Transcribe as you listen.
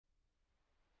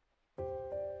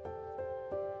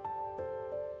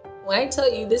When I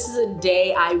tell you this is a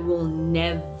day I will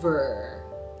never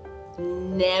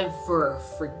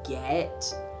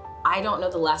forget. I don't know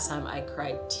the last time I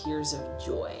cried tears of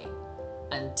joy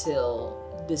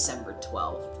until December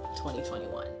 12th,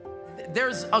 2021.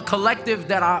 There's a collective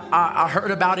that I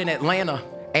heard about in Atlanta,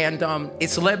 and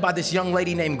it's led by this young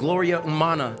lady named Gloria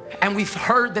Umanah. And we've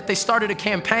heard that they started a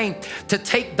campaign to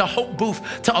take the Hope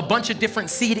booth to a bunch of different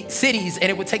cities, and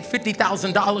it would take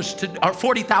 $50,000 or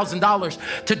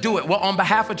 $40,000 to do it. Well, on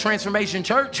behalf of Transformation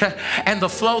Church and the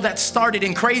flow that started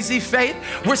in Crazy Faith,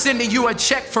 we're sending you a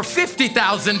check for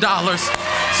 $50,000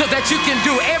 so that you can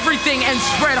do everything and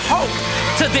spread hope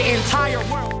to the entire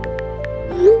world.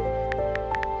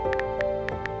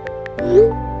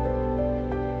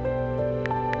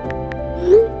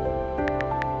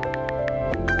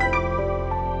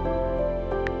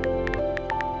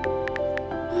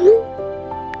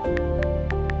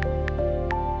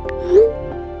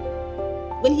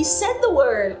 When he said the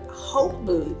word Hope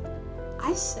Booth,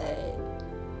 I said,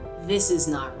 this is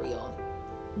not real.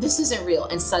 This isn't real.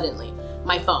 And suddenly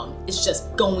my phone is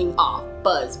just going off.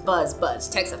 Buzz, buzz, buzz,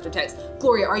 text after text.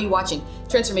 Gloria, are you watching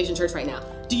Transformation Church right now?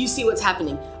 Do you see what's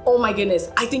happening? Oh my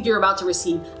goodness, I think you're about to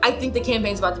receive. I think the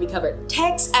campaign's about to be covered.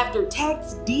 Text after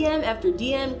text, DM after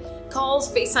DM,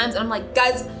 calls, FaceTimes, and I'm like,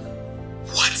 guys,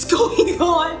 what's going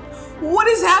on? What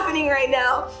is happening right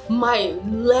now? My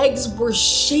legs were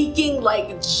shaking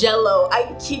like jello.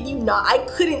 I kid you not. I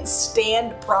couldn't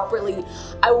stand properly.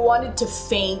 I wanted to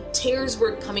faint. Tears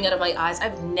were coming out of my eyes.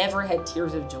 I've never had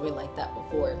tears of joy like that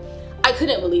before. I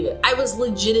couldn't believe it. I was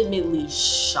legitimately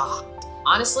shocked.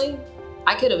 Honestly,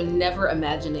 I could have never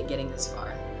imagined it getting this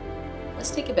far. Let's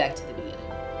take it back to the beginning.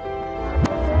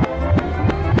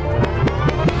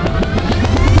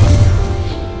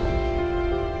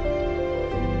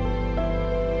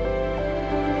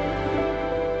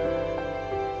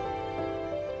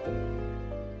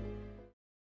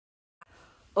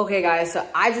 Okay guys, so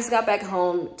I just got back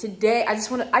home. Today, I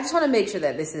just want to make sure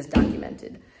that this is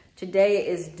documented. Today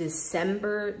is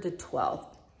December the 12th,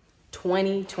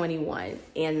 2021.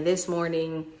 And this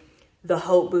morning, the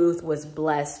Hope Booth was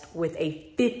blessed with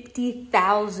a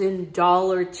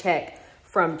 $50,000 check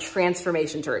from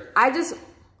Transformation Church. I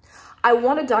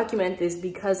want to document this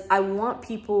because I want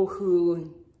people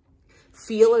who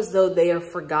feel as though they are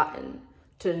forgotten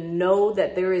to know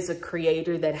that there is a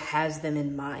creator that has them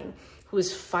in mind, who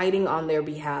is fighting on their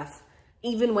behalf,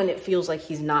 even when it feels like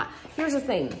he's not. Here's the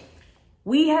thing.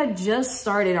 We had just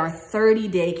started our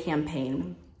 30-day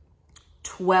campaign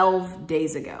 12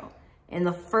 days ago. And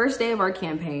the first day of our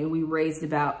campaign, we raised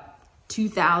about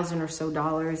 $2,000 or so,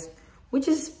 which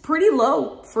is pretty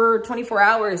low for 24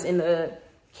 hours in the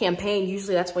campaign.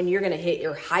 Usually that's when you're gonna hit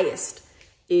your highest,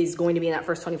 is going to be in that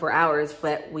first 24 hours,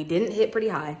 but we didn't hit pretty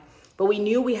high. But we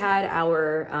knew we had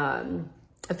our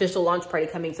official launch party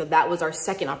coming, so that was our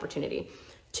second opportunity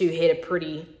to hit a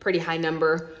pretty high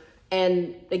number.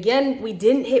 And again, we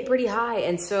didn't hit pretty high.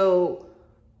 And so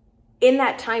in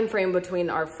that time frame between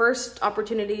our first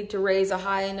opportunity to raise a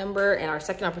high number and our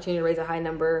second opportunity to raise a high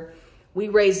number, we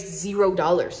raised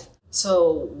 $0.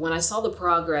 So when I saw the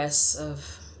progress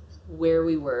of where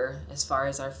we were as far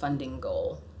as our funding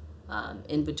goal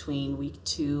in between week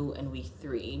 2 and week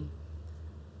 3,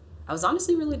 I was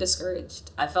honestly really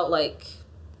discouraged. I felt like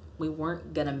we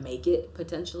weren't gonna make it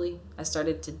potentially. I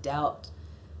started to doubt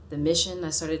the mission. I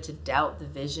started to doubt the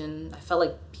vision. I felt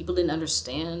like people didn't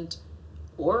understand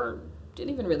or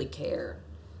didn't even really care,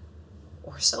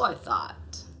 or so I thought.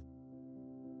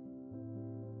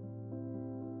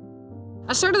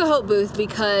 I started the Hope Booth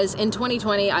because in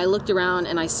 2020, I looked around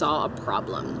and I saw a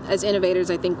problem. As innovators,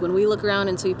 I think when we look around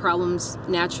and see problems,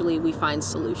 naturally we find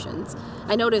solutions.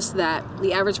 I noticed that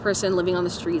the average person living on the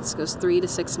streets goes 3 to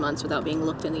 6 months without being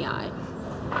looked in the eye.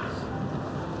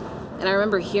 And I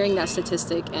remember hearing that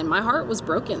statistic and my heart was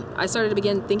broken. I started to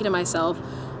begin thinking to myself,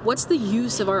 what's the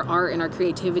use of our art and our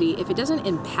creativity if it doesn't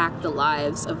impact the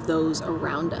lives of those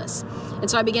around us? And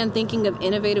so I began thinking of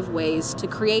innovative ways to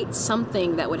create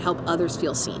something that would help others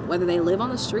feel seen, whether they live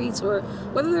on the streets or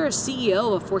whether they're a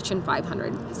CEO of Fortune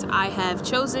 500. I have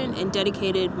chosen and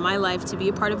dedicated my life to be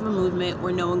a part of a movement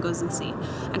where no one goes unseen.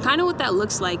 And kind of what that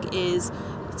looks like is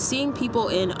seeing people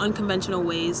in unconventional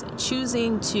ways,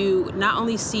 choosing to not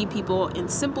only see people in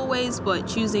simple ways, but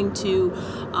choosing to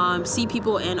see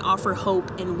people and offer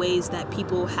hope in ways that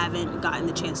people haven't gotten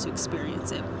the chance to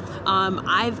experience it.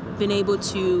 I've been able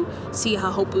to see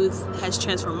how Hope Booth has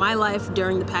transformed my life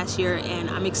during the past year, and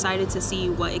I'm excited to see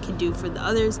what it can do for the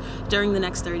others during the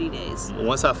next 30 days.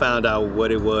 Once I found out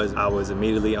what it was, I was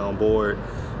immediately on board.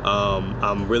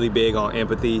 I'm really big on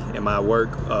empathy in my work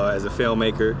as a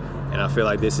filmmaker, and I feel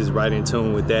like this is right in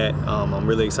tune with that. I'm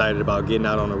really excited about getting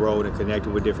out on the road and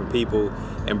connecting with different people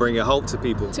and bringing hope to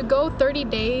people. To go 30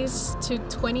 days to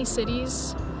 20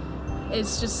 cities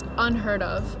is just unheard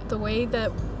of. The way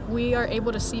that we are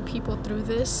able to see people through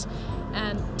this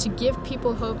and to give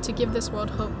people hope, to give this world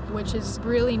hope, which is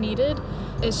really needed,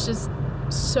 is just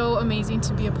so amazing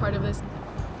to be a part of this.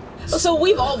 So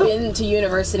we've all been to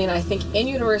university, and I think in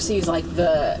university is like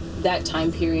that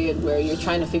time period where you're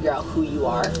trying to figure out who you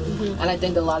are. And I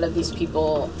think a lot of these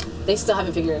people, they still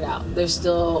haven't figured it out.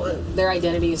 Their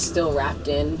identity is still wrapped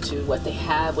into what they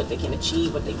have, what they can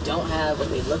achieve, what they don't have, what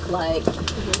they look like.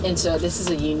 And so this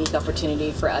is a unique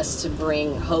opportunity for us to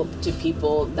bring hope to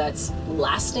people that's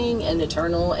lasting and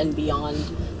eternal and beyond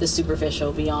the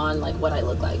superficial, beyond like what I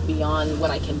look like, beyond what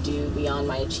I can do, beyond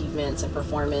my achievements and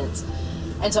performance.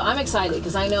 And so I'm excited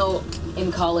because I know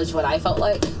in college what I felt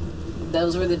like.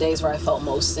 Those were the days where I felt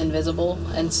most invisible.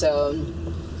 And so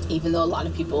even though a lot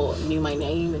of people knew my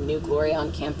name and knew Gloria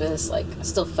on campus, like I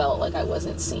still felt like I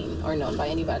wasn't seen or known by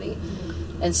anybody.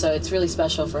 And so it's really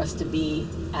special for us to be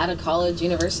at a college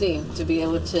university, to be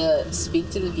able to speak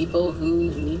to the people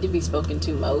who need to be spoken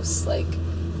to most, like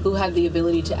who have the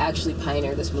ability to actually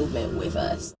pioneer this movement with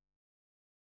us.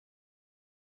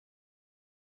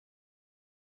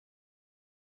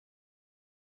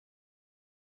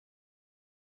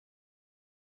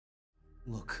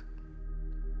 Look,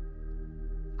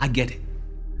 I get it.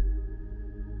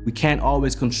 We can't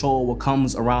always control what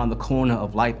comes around the corner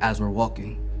of life as we're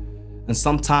walking. And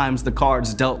sometimes the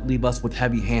cards dealt leave us with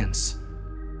heavy hands.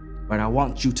 But I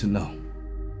want you to know,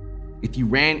 if you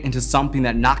ran into something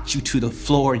that knocked you to the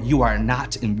floor, you are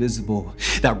not invisible.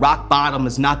 That rock bottom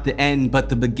is not the end, but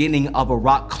the beginning of a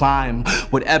rock climb.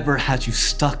 Whatever has you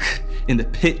stuck in the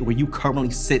pit where you currently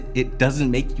sit, it doesn't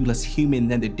make you less human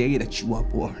than the day that you were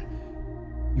born.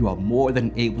 You are more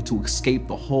than able to escape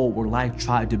the hole where life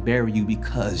tried to bury you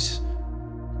because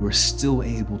you are still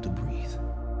able to breathe.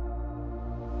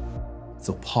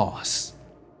 So pause,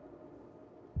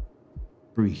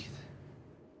 breathe,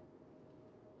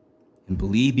 and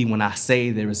believe me when I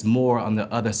say there is more on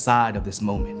the other side of this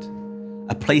moment.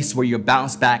 A place where your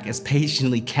bounce back is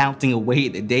patiently counting away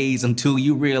the days until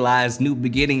you realize new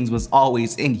beginnings was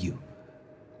always in you.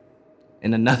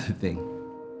 And another thing,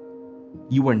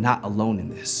 you are not alone in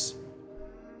this.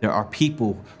 There are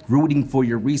people rooting for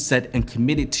your reset and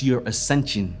committed to your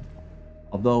ascension.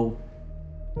 Although,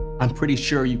 I'm pretty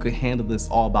sure you can handle this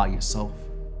all by yourself.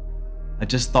 I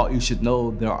just thought you should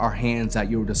know there are hands at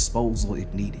your disposal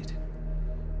if needed.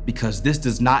 Because this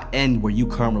does not end where you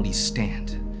currently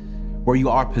stand. Where you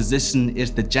are positioned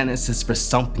is the genesis for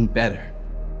something better.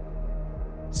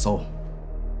 So,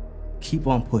 keep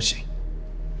on pushing.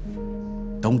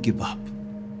 Don't give up.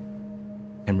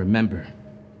 And remember,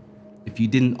 if you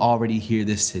didn't already hear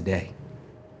this today,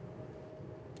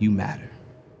 you matter.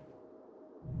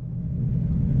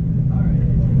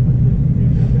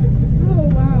 Oh,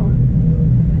 wow.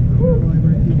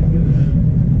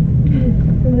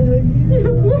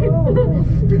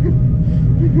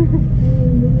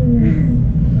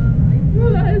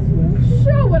 Well, that is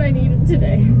so what I needed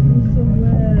today.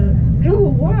 Oh,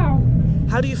 wow.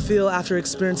 How do you feel after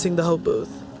experiencing the Hope Booth?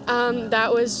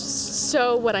 That was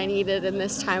so what I needed in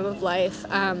this time of life.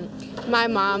 My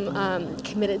mom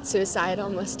committed suicide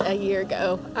almost a year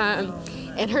ago,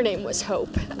 and her name was Hope.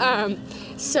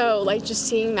 So like just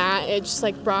seeing that, it just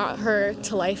like brought her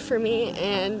to life for me,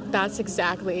 and that's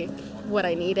exactly what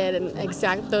I needed,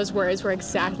 and those words were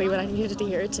exactly what I needed to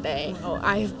hear today.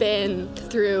 I've been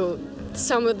through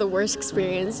some of the worst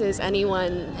experiences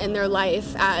anyone in their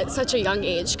life at such a young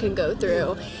age can go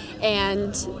through,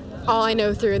 and all I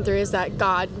know through and through is that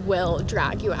God will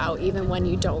drag you out even when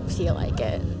you don't feel like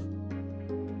it.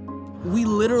 We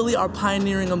literally are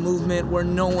pioneering a movement where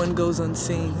no one goes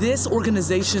unseen. This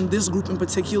organization, this group in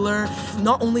particular,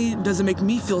 not only does it make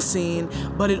me feel seen,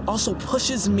 but it also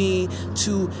pushes me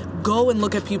to go and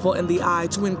look at people in the eye,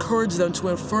 to encourage them, to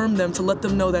affirm them, to let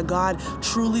them know that God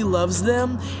truly loves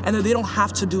them and that they don't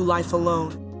have to do life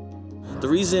alone. The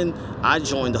reason I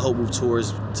joined the Hope Move Tour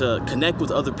is to connect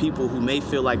with other people who may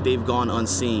feel like they've gone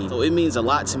unseen. So it means a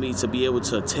lot to me to be able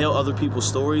to tell other people's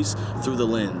stories through the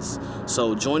lens.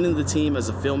 So joining the team as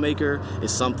a filmmaker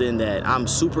is something that I'm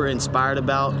super inspired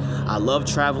about. I love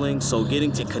traveling, so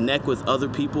getting to connect with other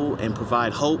people and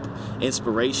provide hope,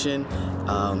 inspiration,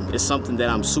 is something that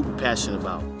I'm super passionate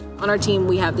about. On our team,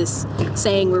 we have this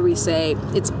saying where we say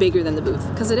it's bigger than the booth,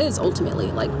 because it is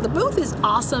ultimately. Like, the booth is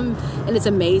awesome and it's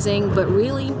amazing, but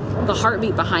really the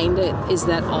heartbeat behind it is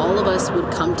that all of us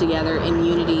would come together in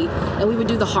unity and we would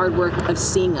do the hard work of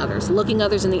seeing others, looking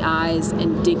others in the eyes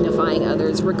and dignifying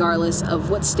others regardless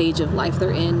of what stage of life they're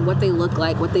in, what they look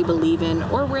like, what they believe in,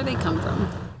 or where they come from.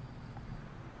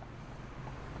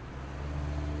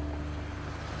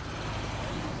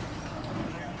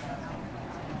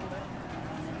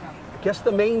 I guess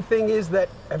the main thing is that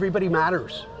everybody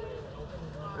matters.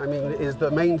 I mean, is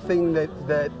the main thing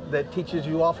that teaches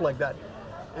you off like that.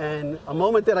 And a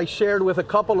moment that I shared with a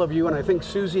couple of you, and I think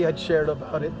Susie had shared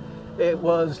about it, it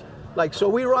was like, so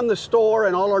we run the store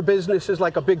and all our business is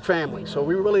like a big family. So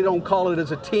we really don't call it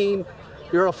as a team.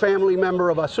 You're a family member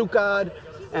of Azúcar,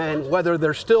 and whether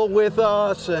they're still with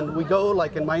us, and we go,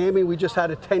 like in Miami, we just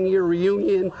had a 10-year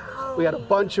reunion. We had a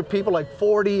bunch of people, like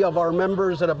 40 of our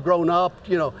members that have grown up,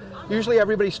 you know. Usually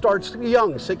everybody starts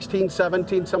young, 16,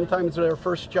 17, sometimes their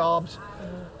first jobs.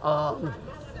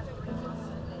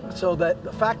 So that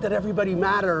the fact that everybody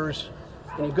matters,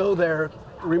 and you go there,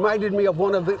 reminded me of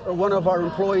one of our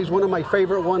employees, one of my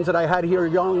favorite ones that I had here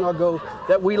long ago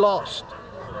that we lost.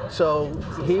 So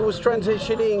he was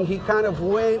transitioning, he kind of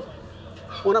went.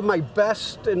 One of my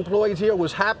best employees here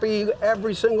was happy,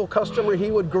 every single customer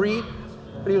he would greet,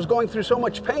 but he was going through so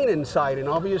much pain inside, and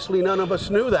obviously none of us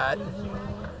knew that.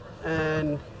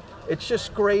 And it's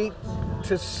just great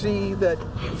to see that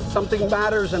something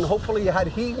matters, and hopefully had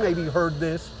he maybe heard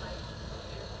this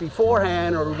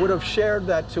beforehand or would have shared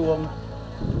that to him,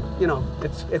 you know,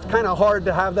 it's kind of hard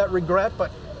to have that regret,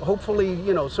 but hopefully,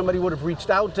 you know, somebody would have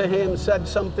reached out to him, said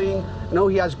something. I know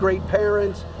he has great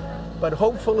parents, but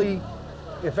hopefully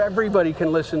if everybody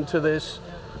can listen to this,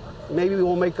 maybe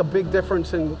we'll make a big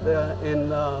difference in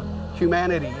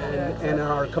humanity and in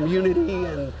our community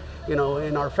and, you know,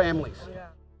 in our families.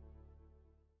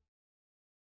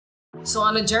 So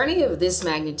on a journey of this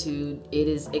magnitude, it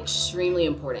is extremely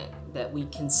important that we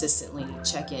consistently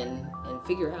check in and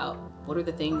figure out what are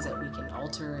the things that we can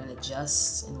alter and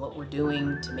adjust in what we're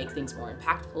doing to make things more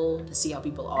impactful, to see how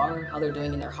people are, how they're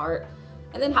doing in their heart,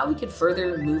 and then how we could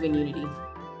further move in unity.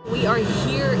 We are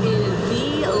here in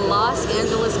the Los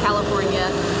Angeles, California.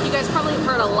 You guys probably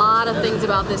heard a lot of things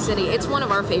about this city. It's one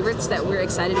of our favorites that we're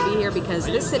excited to be here because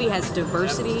this city has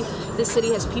diversity. This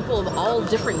city has people of all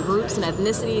different groups and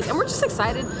ethnicities, and we're just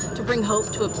excited to bring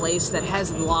hope to a place that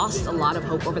has lost a lot of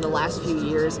hope over the last few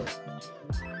years.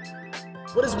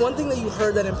 What is one thing that you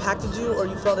heard that impacted you, or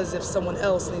you felt as if someone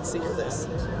else needs to hear this?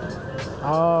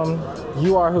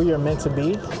 You are who you're meant to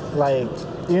be. Like,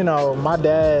 you know, my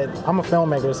dad, I'm a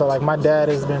filmmaker, so like my dad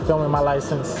has been filming my life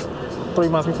since 3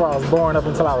 months before I was born up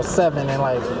until I was 7, and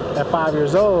like at 5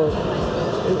 years old,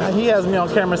 he has me on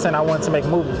camera saying I wanted to make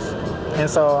movies. And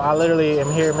so I literally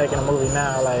am here making a movie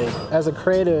now. Like, as a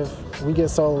creative, we get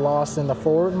so lost in the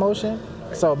forward motion.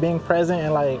 So being present,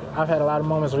 and like I've had a lot of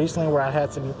moments recently where I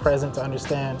had to be present to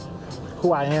understand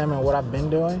who I am and what I've been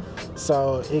doing.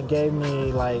 So it gave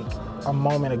me like a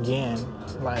moment again,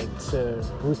 like to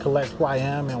recollect who I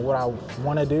am and what I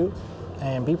want to do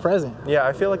and be present. Yeah,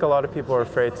 I feel like a lot of people are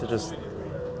afraid to just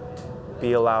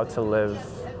be allowed to live,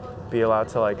 be allowed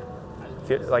to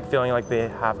feeling like they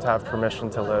have to have permission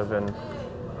to live, and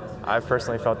I've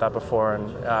personally felt that before,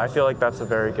 and I feel like that's a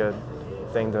very good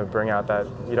thing to bring out, that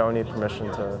you don't need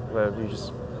permission to live, you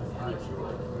just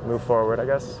move forward, I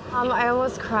guess. I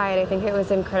almost cried. I think it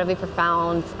was incredibly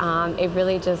profound. It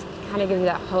really just kind of gives you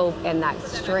that hope and that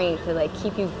strength to like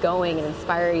keep you going and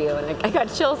inspire you. And I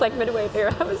got chills like midway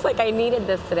through. I was like, I needed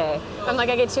this today. I'm like,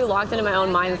 I get too locked into my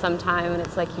own mind sometime, and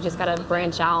it's like you just gotta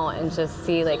branch out and just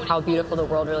see like how beautiful the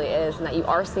world really is, and that you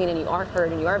are seen and you are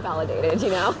heard and you are validated,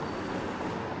 you know?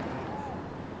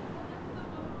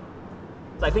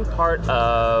 I think part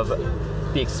of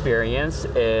the experience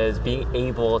is being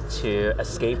able to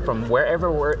escape from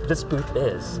wherever this booth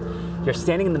is. You're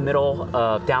standing in the middle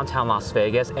of downtown Las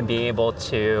Vegas and being able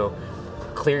to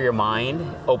clear your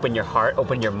mind, open your heart,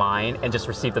 open your mind, and just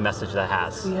receive the message that it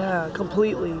has. Yeah,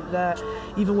 completely. That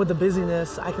even with the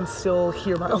busyness, I can still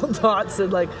hear my own thoughts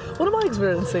and like, what am I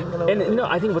experiencing? You know? And you know,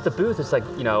 I think with the booth, it's like,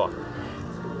 you know,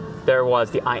 there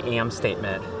was the I am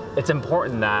statement. It's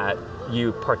important that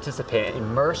you participate and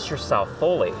immerse yourself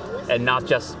fully and not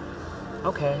just,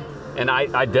 okay, and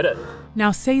I did it.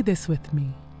 Now say this with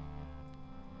me.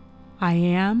 I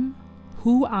am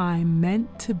who I'm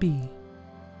meant to be.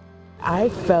 I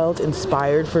felt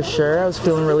inspired for sure. I was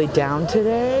feeling really down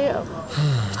today.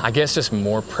 I guess just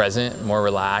more present, more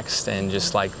relaxed, and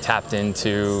just like tapped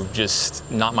into just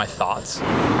not my thoughts.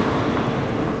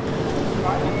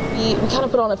 we kind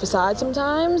of put on a facade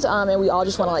sometimes, and we all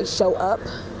just want to like show up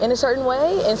in a certain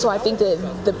way. And so I think that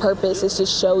the purpose is to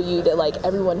show you that like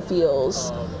everyone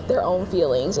feels their own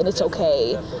feelings, and it's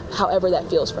okay however that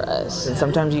feels for us. And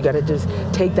sometimes you gotta just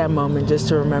take that moment just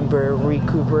to remember,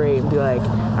 recuperate, and be like,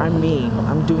 I'm me.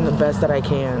 I'm doing the best that I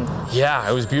can. Yeah,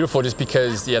 it was beautiful just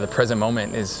because, yeah, the present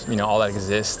moment is, you know, all that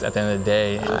exists at the end of the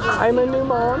day. I'm a new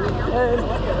mom, and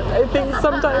I think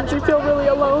sometimes you feel really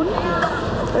alone.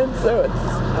 And so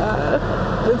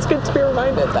it's good to be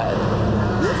reminded that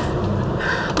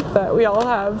we all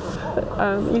have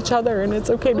each other, and it's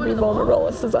okay to be vulnerable.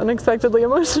 This is unexpectedly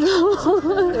emotional.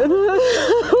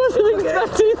 I wasn't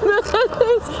expecting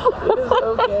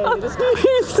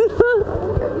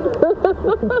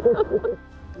this.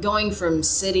 Going from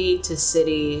city to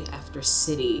city after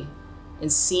city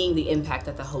and seeing the impact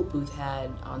that the Hope Booth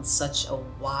had on such a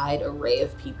wide array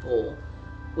of people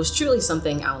was truly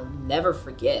something I'll never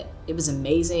forget. It was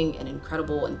amazing and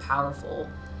incredible and powerful.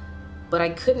 But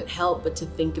I couldn't help but to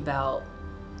think about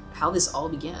how this all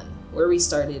began, where we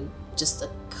started just a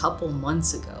couple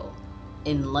months ago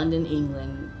in London,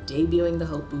 England, debuting the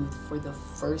Hope Booth for the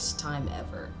first time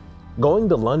ever. Going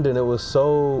to London, it was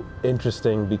so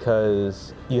interesting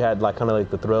because you had like kind of like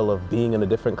the thrill of being in a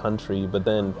different country, but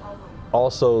then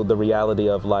also the reality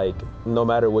of like, no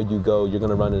matter where you go, you're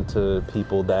gonna run into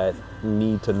people that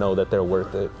need to know that they're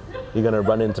worth it. You're gonna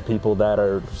run into people that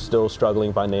are still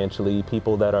struggling financially,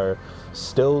 people that are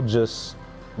still just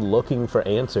looking for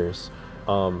answers.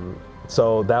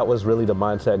 So that was really the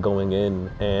mindset going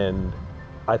in, and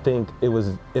I think it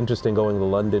was interesting going to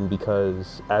London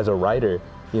because as a writer,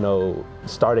 you know,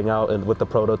 starting out and with the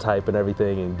prototype and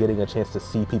everything and getting a chance to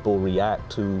see people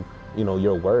react to, you know,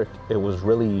 your work, it was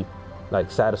really like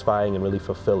satisfying and really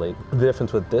fulfilling. The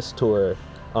difference with this tour,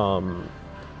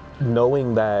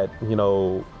 knowing that, you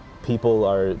know, people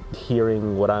are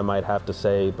hearing what I might have to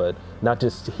say, but not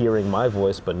just hearing my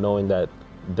voice, but knowing that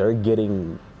they're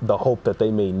getting the hope that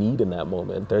they may need in that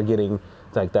moment. They're getting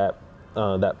like that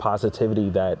positivity,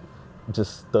 that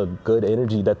just the good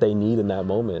energy that they need in that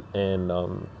moment. And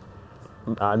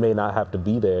I may not have to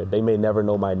be there. They may never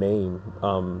know my name.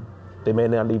 They may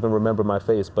not even remember my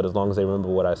face, but as long as they remember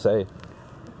what I say,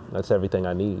 that's everything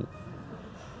I need.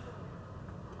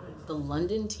 The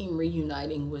London team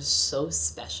reuniting was so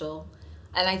special.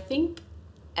 And I think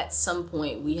at some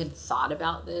point we had thought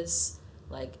about this,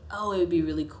 like, oh, it would be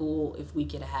really cool if we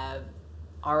could have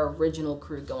our original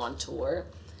crew go on tour.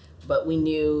 But we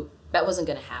knew that wasn't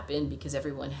gonna happen because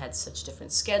everyone had such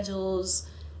different schedules.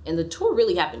 And the tour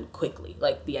really happened quickly.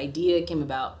 Like the idea came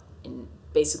about in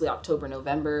basically October,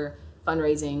 November.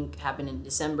 Fundraising happened in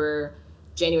December.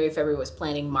 January, February was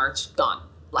planning, March, gone.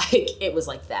 Like it was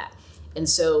like that. And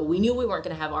so we knew we weren't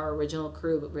gonna have our original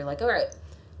crew, but we were like, all right,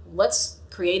 let's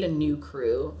create a new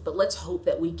crew, but let's hope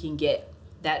that we can get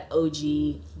that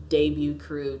OG debut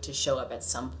crew to show up at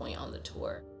some point on the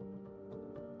tour.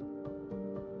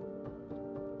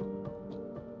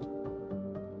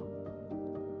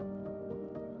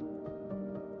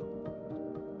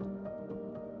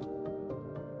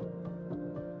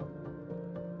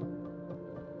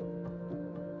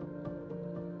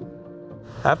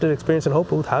 After experiencing Hope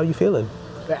Booth, how are you feeling?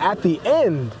 At the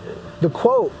end, the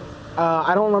quote,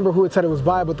 I don't remember who it said it was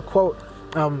by, but the quote,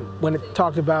 when it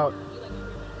talked about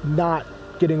not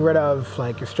getting rid of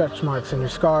like your stretch marks and your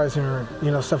scars and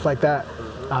your, stuff like that.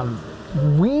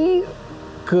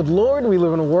 Good Lord, we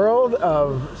live in a world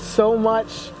of so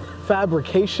much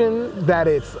fabrication that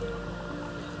it's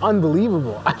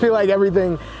unbelievable. I feel like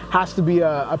everything has to be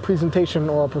a presentation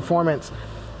or a performance.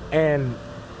 And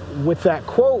with that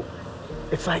quote,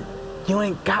 it's like, you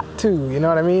ain't got to, you know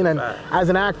what I mean? And as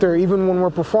an actor, even when we're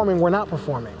performing, we're not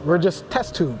performing. We're just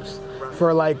test tubes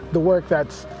for like the work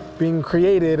that's being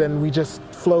created, and we just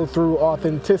flow through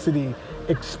authenticity,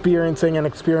 experiencing and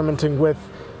experimenting with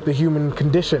the human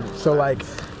condition. So like,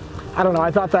 I don't know, I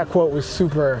thought that quote was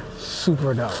super,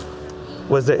 super dope.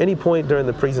 Was there any point during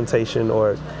the presentation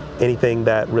or anything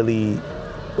that really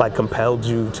like compelled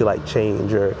you to like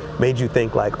change or made you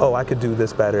think like, oh, I could do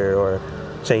this better or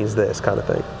change this kind of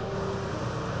thing?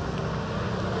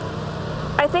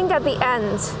 I think at the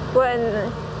end,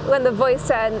 when the voice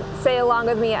said, say along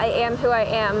with me, I am who I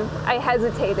am, I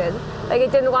hesitated. Like I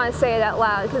didn't want to say it out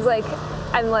loud because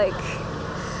I'm a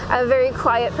very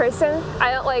quiet person.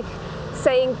 I don't like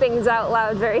saying things out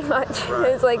loud very much. Right,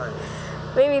 it's like,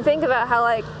 made me think about how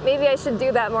like, maybe I should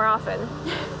do that more often.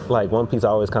 Like one piece I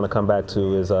always kind of come back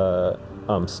to is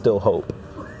Still Hope.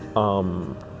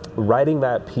 Writing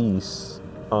that piece,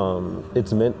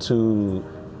 it's meant to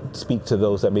speak to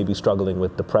those that may be struggling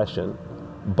with depression.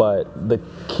 But the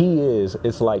key is,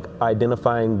 it's like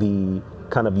identifying the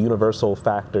kind of universal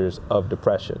factors of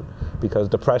depression, because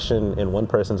depression in one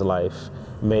person's life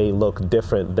may look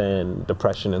different than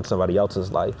depression in somebody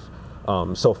else's life.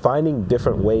 So finding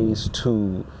different ways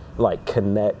to like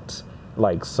connect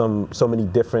like so many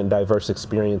different diverse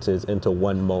experiences into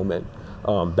one moment,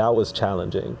 that was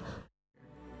challenging.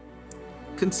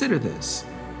 Consider this.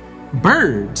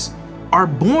 Birds are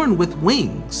born with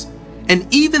wings, and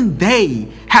even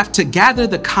they have to gather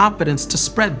the confidence to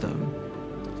spread them.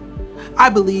 I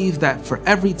believe that for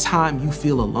every time you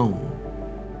feel alone,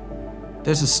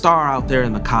 there's a star out there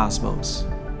in the cosmos,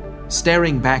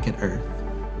 staring back at Earth,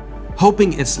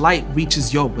 hoping its light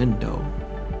reaches your window,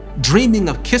 dreaming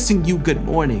of kissing you good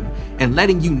morning and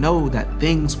letting you know that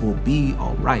things will be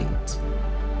all right.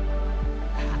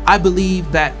 I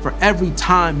believe that for every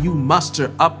time you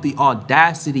muster up the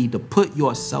audacity to put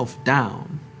yourself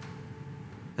down,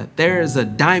 that there is a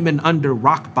diamond under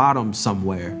rock bottom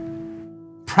somewhere,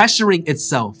 pressuring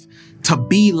itself to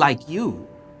be like you,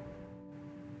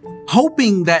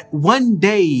 hoping that one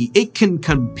day it can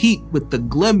compete with the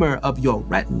glimmer of your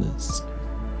retinas.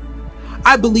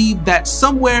 I believe that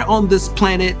somewhere on this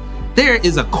planet, there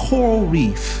is a coral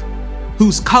reef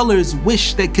whose colors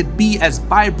wish they could be as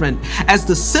vibrant as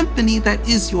the symphony that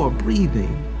is your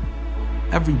breathing,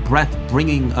 every breath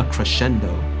bringing a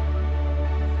crescendo,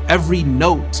 every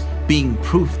note being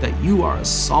proof that you are a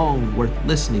song worth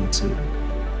listening to.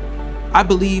 I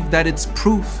believe that it's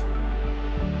proof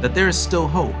that there is still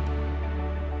hope.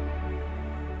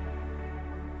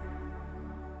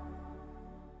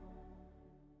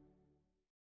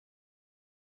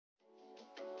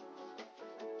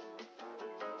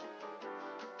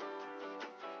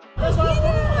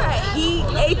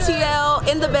 ATL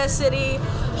in the best city,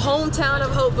 hometown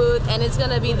of Hope Booth, and it's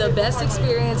gonna be the best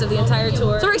experience of the entire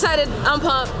tour. So we're excited. I'm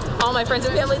pumped. All my friends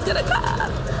and family's gonna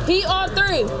come. Heat on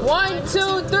 3. 1,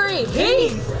 2, 3.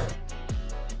 Heat.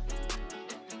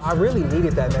 I really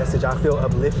needed that message. I feel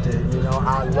uplifted. You know,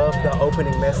 I love the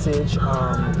opening message.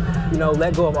 You know,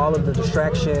 let go of all of the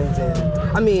distractions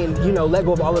let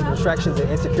go of all of the distractions and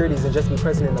insecurities and just be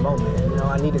present in the moment. You know,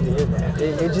 I needed to hear that.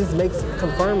 It just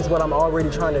confirms what I'm already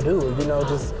trying to do. You know,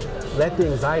 just let the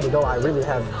anxiety go. I really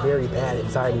have very bad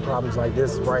anxiety problems like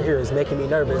this right here. It's making me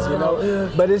nervous, you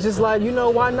know? But it's just like, you know,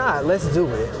 why not? Let's do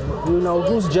it. You know,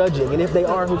 who's judging? And if they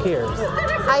are, who cares?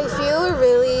 I feel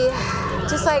really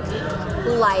just like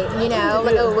light, you know,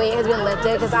 like a weight has been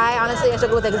lifted, because I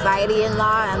struggle with anxiety in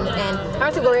law, and I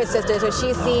went to Gloria's sister, so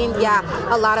she's seen,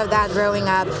 a lot of that growing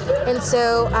up, and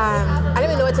so I didn't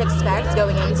really know what to expect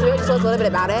going into it. Just a little bit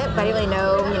about it, but I didn't really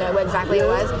know, what exactly it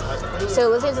was. So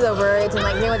listening to the words and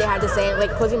like hearing what they had to say,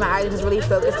 like closing my eyes and just really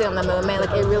focusing on the moment,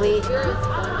 like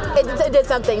it did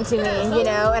something to me, you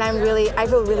know, and I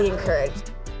feel really encouraged.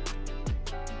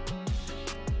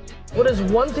 What is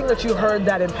one thing that you heard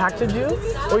that impacted you,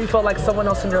 or you felt like someone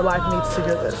else in your life needs to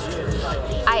hear this?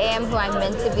 I am who I'm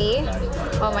meant to be.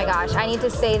 Oh my gosh, I need to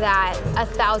say that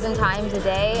 1,000 times a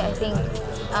day. I think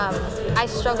I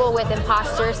struggle with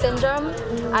imposter syndrome.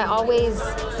 I always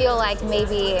feel like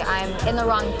maybe I'm in the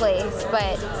wrong place,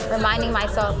 but reminding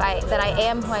myself that I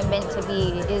am who I'm meant to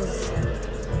be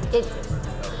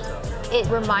it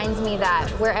reminds me that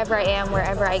wherever I am,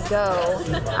 wherever I go,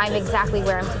 I'm exactly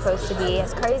where I'm supposed to be.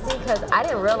 It's crazy because I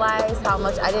didn't realize how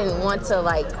much I didn't want to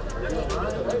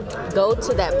go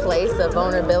to that place of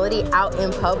vulnerability out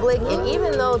in public. And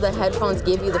even though the headphones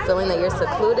give you the feeling that you're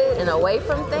secluded and away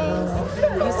from things,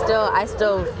 I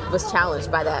still was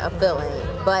challenged by that feeling.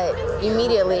 But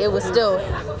immediately it was still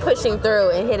pushing through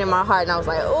and hitting my heart, and I was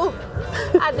like, oh,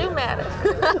 I do matter.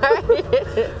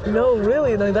 No,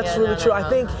 really, no, that's really true. I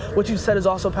think what you said is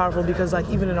also powerful, because like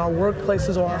even in our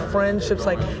workplaces or our friendships,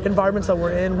 like environments that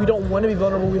we're in, we don't want to be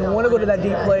vulnerable. We don't want to go to that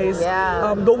deep place.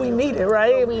 Yeah. But we need it,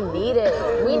 right? We need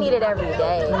it. We need it every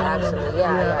day, actually.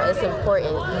 Yeah, it's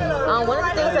important. One of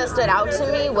the things that stood out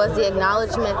to me was the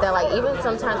acknowledgement that like even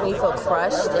sometimes when you feel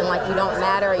crushed and like you don't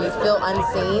matter or you feel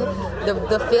unseen,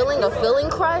 the feeling of feeling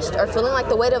crushed or feeling like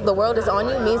the weight of the world is on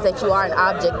you means that you are an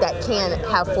object that can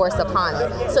have force upon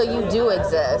it. So you do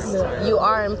exist. You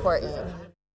are important.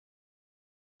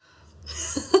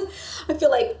 I feel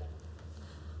like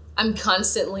I'm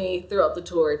constantly throughout the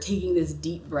tour taking this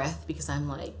deep breath, because I'm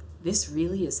like, this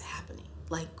really is happening.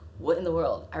 Like, what in the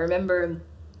world? I remember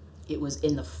it was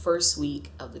in the first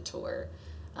week of the tour.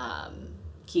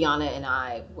 Quiana and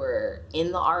I were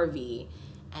in the RV,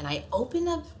 and I opened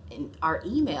up our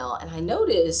email and I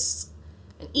noticed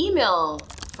an email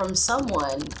from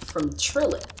someone from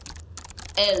Trilith.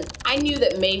 And I knew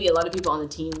that maybe a lot of people on the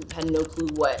team had no clue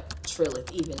what Trilith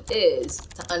even is,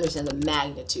 to understand the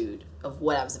magnitude of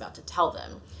what I was about to tell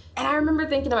them. And I remember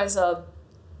thinking to myself,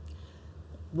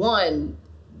 one,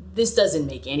 this doesn't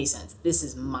make any sense. This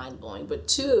is mind-blowing. But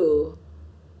two,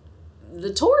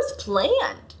 the tour is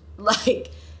planned.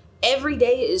 Like, every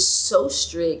day is so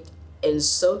strict and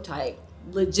so tight.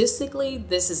 Logistically,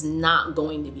 this is not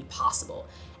going to be possible.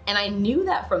 And I knew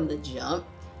that from the jump,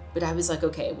 but I was like,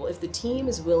 okay, well, if the team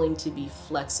is willing to be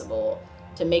flexible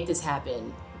to make this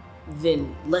happen,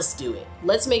 then let's do it.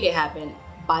 Let's make it happen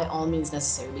by all means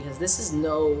necessary, because this is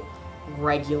no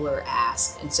regular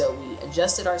ask. And so we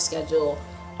adjusted our schedule,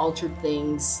 altered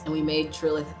things, and we made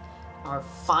Trilith our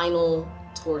final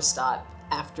tour stop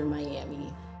after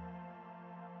Miami.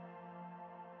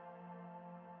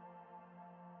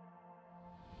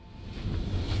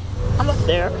 I'm a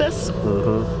therapist.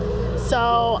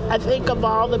 So I think of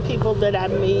all the people that I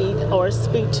meet or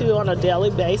speak to on a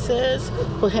daily basis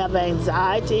who have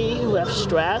anxiety, who have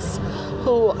stress,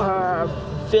 who are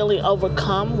feeling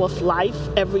overcome with life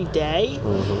every day.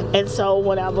 And so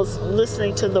when I was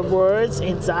listening to the words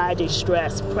anxiety,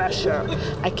 stress, pressure,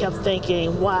 I kept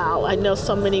thinking, wow, I know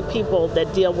so many people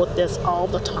that deal with this all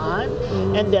the time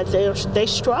and that they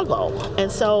struggle.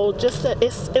 And so just that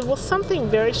it was something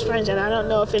very strange, and I don't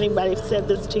know if anybody said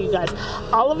this to you guys.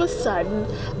 All of a sudden,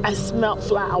 I smelled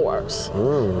flowers.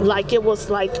 Like it was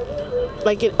like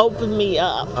it opened me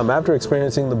up. After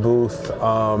experiencing the booth,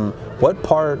 what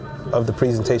part of the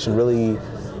presentation really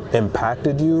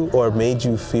impacted you or made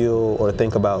you feel or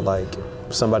think about like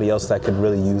somebody else that could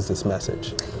really use this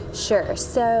message? Sure.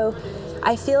 So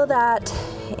I feel that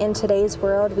in today's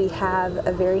world we have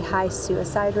a very high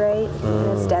suicide rate,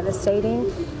 and it's devastating.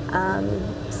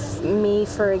 Me,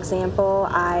 for example,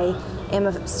 I am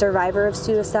a survivor of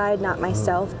suicide, not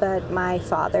myself, but my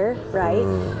father, right?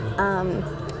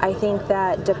 I think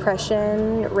that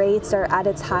depression rates are at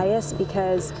its highest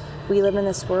because we live in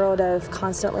this world of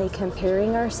constantly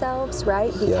comparing ourselves,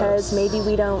 right? Because maybe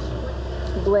we don't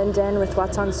blend in with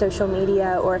what's on social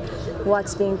media or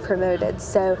what's being promoted.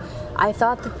 So I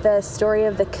thought that the story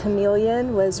of the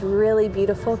chameleon was really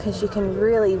beautiful because you can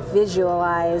really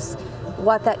visualize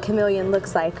what that chameleon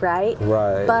looks like, right?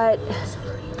 Right. But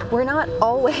we're not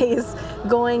always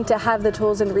going to have the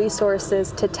tools and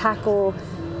resources to tackle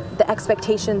the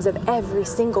expectations of every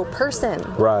single person,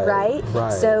 right?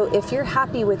 So if you're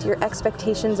happy with your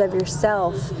expectations of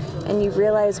yourself and you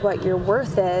realize what your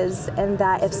worth is, and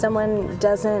that if someone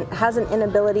has an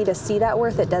inability to see that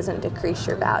worth, it doesn't decrease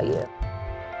your value.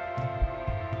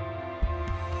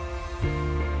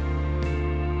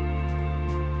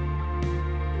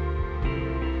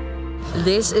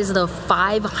 This is the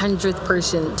 500th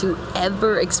person to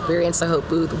ever experience the Hope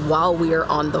Booth while we are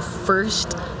on the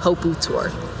first Hope Booth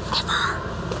tour ever.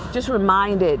 Just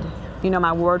reminded,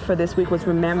 my word for this week was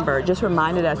remember. Just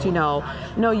reminded us,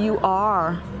 no, you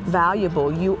are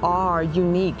valuable, you are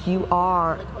unique, you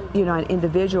are, an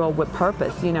individual with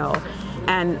purpose,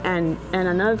 And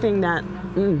another thing that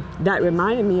that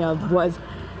reminded me of was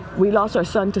we lost our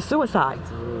son to suicide.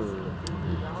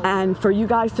 And for you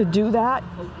guys to do that,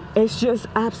 it's just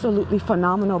absolutely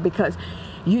phenomenal because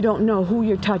you don't know who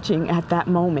you're touching at that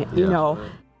moment,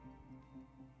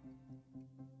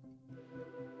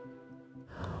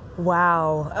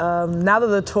 Wow. Now that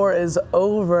the tour is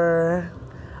over,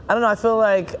 I don't know, I feel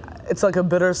like it's like a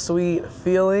bittersweet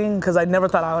feeling because I never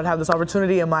thought I would have this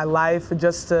opportunity in my life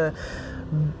just to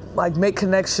like make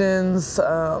connections,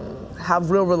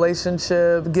 have real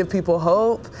relationship, give people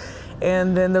hope.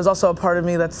 And then there's also a part of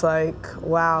me that's like,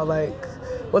 wow, like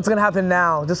what's gonna happen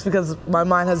now? Just because my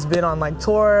mind has been on like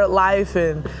tour life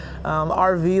and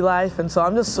RV life. And so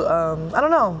I'm just, I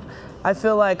don't know. I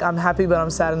feel like I'm happy, but I'm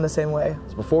sad in the same way.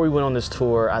 Before we went on this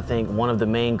tour, I think one of the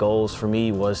main goals for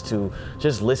me was to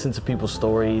just listen to people's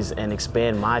stories and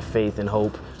expand my faith and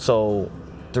hope. So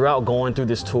throughout going through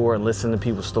this tour and listening to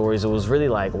people's stories, it was really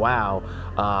like, wow,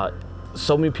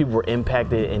 so many people were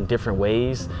impacted in different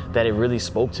ways that it really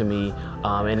spoke to me,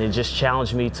 and it just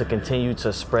challenged me to continue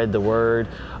to spread the word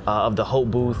of the Hope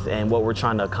Booth and what we're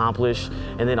trying to accomplish,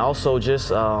 and then also just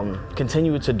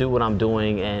continue to do what I'm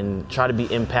doing and try to be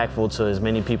impactful to as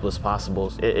many people as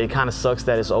possible. It kind of sucks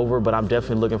that it's over, but I'm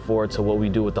definitely looking forward to what we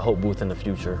do with the Hope Booth in the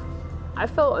future. I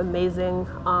felt amazing.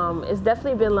 It's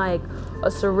definitely been like a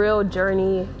surreal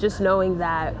journey, just knowing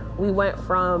that we went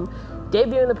from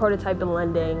debuting the prototype in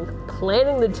London,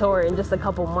 planning the tour in just a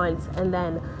couple months, and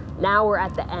then now we're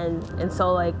at the end. And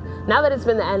so like, now that it's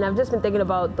been the end, I've just been thinking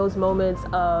about those moments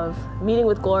of meeting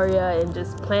with Gloria and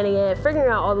just planning it, figuring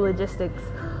out all the logistics.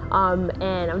 And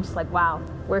I'm just like, wow,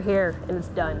 we're here and it's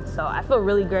done. So I feel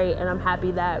really great, and I'm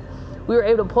happy that we were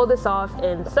able to pull this off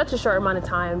in such a short amount of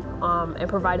time and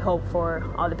provide hope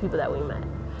for all the people that we met.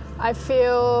 I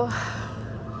feel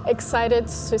excited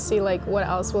to see like what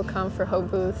else will come for Hope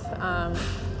Booth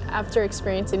after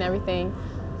experiencing everything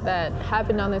that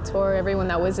happened on the tour, everyone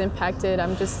that was impacted.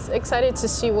 I'm just excited to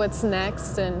see what's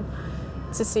next and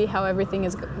to see how everything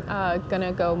is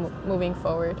gonna go moving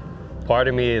forward. Part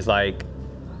of me is like,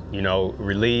 you know,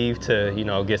 relieved to, you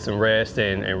know, get some rest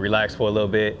and relax for a little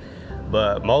bit.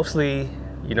 But mostly,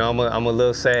 you know, I'm a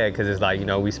little sad because it's like, you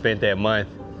know, we spent that month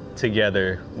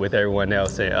together with everyone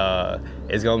else, and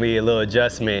it's gonna be a little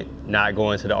adjustment not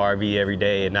going to the RV every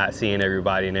day and not seeing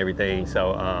everybody and everything.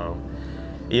 So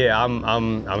yeah,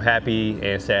 I'm happy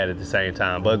and sad at the same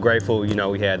time, but grateful, you know,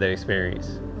 we had that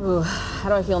experience. Ooh, how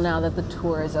do I feel now that the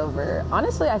tour is over?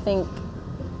 Honestly, I think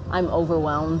I'm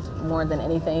overwhelmed more than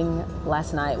anything.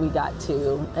 Last night we got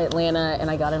to Atlanta and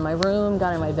I got in my room,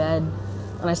 got in my bed,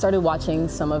 and I started watching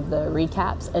some of the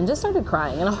recaps and just started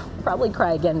crying. And I'll probably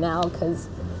cry again now because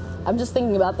I'm just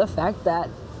thinking about the fact that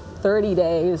 30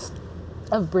 days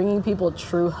of bringing people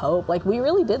true hope, like we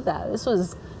really did that. This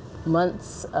was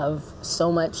months of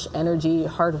so much energy,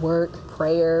 hard work,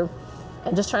 prayer,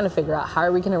 and just trying to figure out how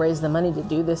are we gonna raise the money to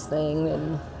do this thing.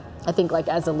 And I think like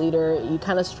as a leader, you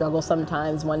kind of struggle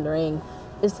sometimes wondering,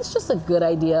 is this just a good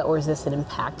idea or is this an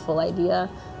impactful idea?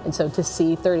 And so to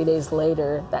see 30 days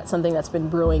later that something that's been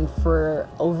brewing for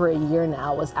over a year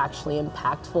now was actually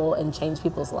impactful and changed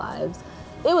people's lives,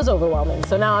 it was overwhelming.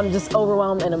 So now I'm just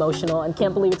overwhelmed and emotional and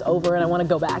can't believe it's over and I wanna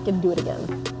go back and do it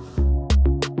again.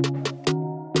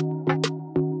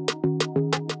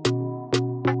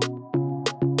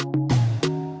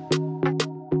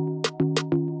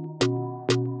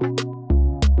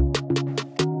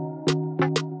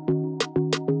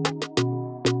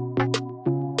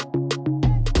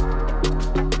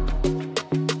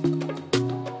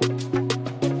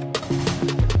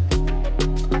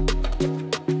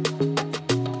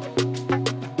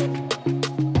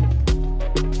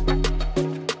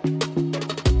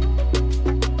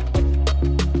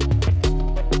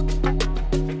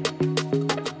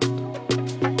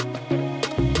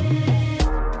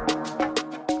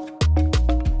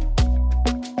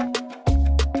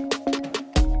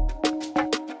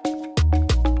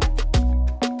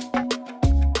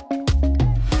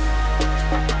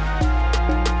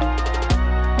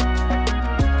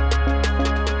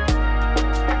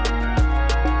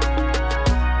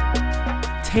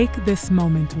 Take this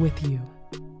moment with you.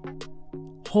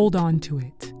 Hold on to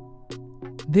it.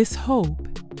 This hope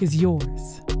is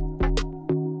yours.